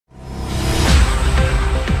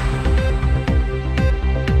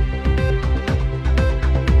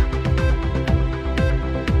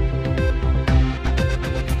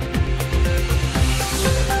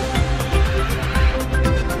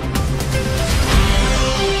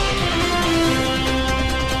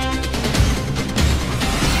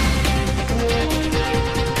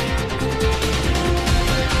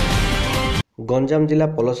गंजाम जिला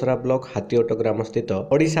पलसरा ब्लॉक हाथीओट ग्राम स्थित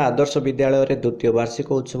ओडिशा आदर्श विद्यालय रे द्वितीय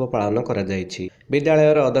वार्षिक उत्सव पालन करा जायछि।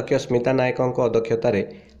 विद्यालयर अध्यक्ष स्मिता नायकଙ୍କ अध्यक्षतार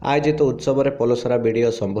आयोजित उत्सव में पलसरा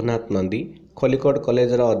बीडीओ शंभुनाथ नंदी, खलिकोट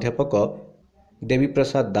कॉलेजर अध्यापक देवी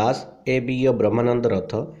प्रसाद दास, एबीओ ब्रह्मानंद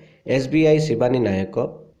रथ, एसबीआई शिवानी नायक,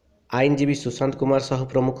 आईनजीवी सुशांत कुमार साहू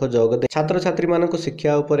प्रमुख जोगदे छात्र छात्री मानक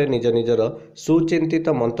शिक्षा उपरे निज निजर सुचिंतित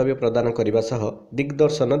मंतव्य प्रदान करने सह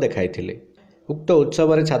दिग्दर्शन देखाइथिले। उक्त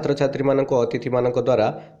उत्सव में छात्र छात्री मानक अतिथि मानक द्वारा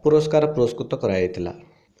पुरस्कार पुरस्कृत कराइथिला।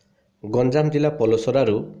 गंजाम जिला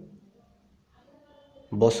पलसरारू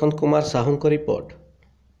बसंत कुमार साहू रिपोर्ट,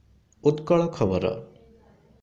 उत्कल खबर।